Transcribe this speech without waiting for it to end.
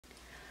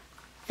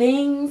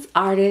things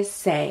artists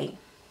say.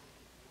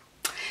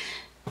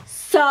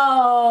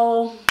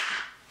 So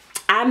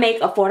I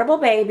make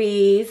affordable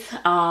babies.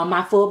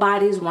 My full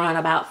bodies run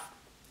about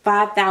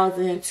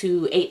 $5,000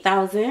 to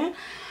 $8,000.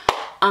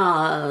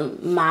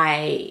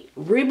 My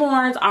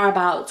reborns are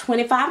about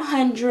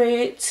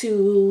 $2,500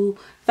 to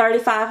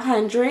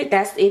 $3,500.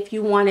 That's if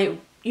you want it,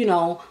 you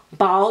know,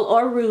 ball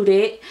or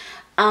rooted.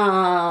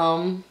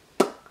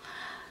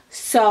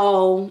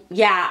 So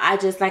yeah,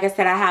 like I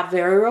said, I have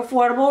very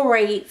affordable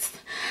rates.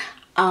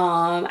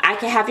 I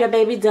can have your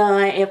baby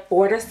done in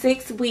 4 to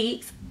 6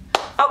 weeks.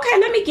 Okay,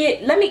 let me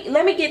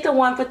get the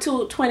one for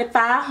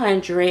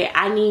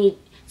 $2,500.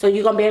 So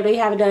you're gonna be able to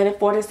have it done in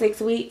 4 to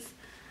 6 weeks.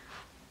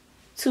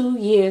 2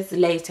 years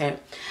later.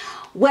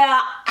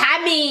 Well,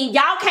 I mean,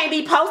 y'all can't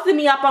be posting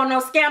me up on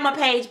no scammer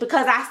page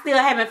because I still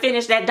haven't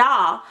finished that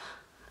doll.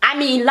 I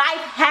mean,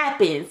 life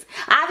happens.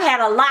 I've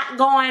had a lot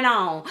going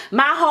on.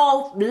 My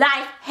whole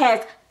life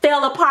has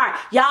fell apart.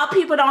 Y'all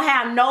people don't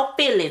have no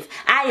feelings.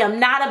 I am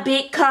not a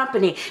big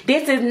company.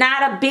 This is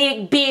not a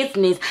big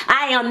business.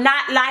 I am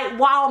not like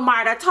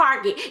Walmart or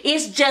Target.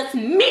 It's just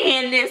me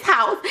in this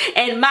house.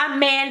 And my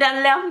man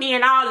done left me,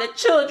 and all the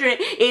children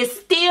is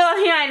still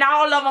here, and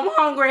all of them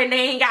hungry, and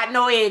they ain't got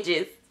no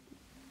edges.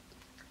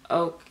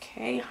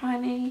 Okay,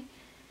 honey.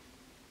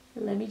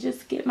 Let me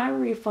just get my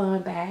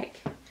refund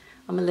back.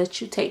 I'm gonna let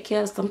you take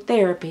care of some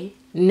therapy.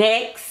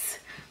 Next,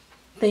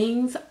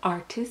 things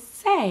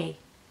artists say.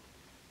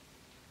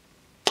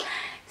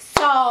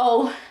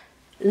 So,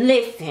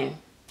 listen,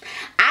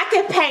 I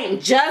can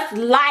paint just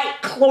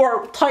like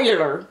Clark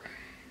Taylor.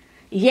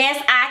 Yes,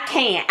 I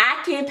can.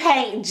 I can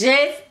paint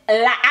just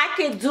like, I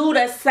can do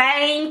the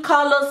same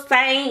color,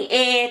 same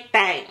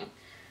everything.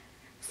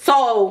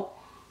 So,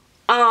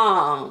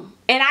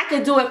 and I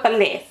can do it for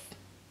less.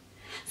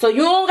 So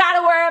you don't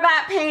gotta worry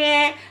about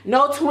paying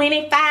no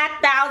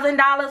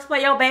 $25,000 for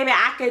your baby.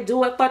 I can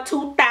do it for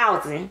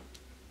 $2,000.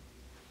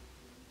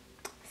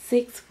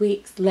 6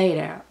 weeks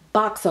later,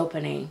 box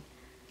opening.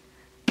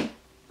 Oh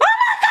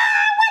my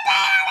God, what the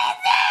hell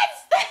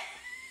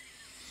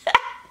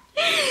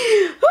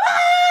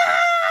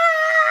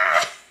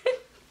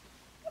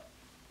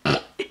is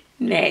this?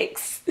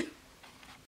 Next.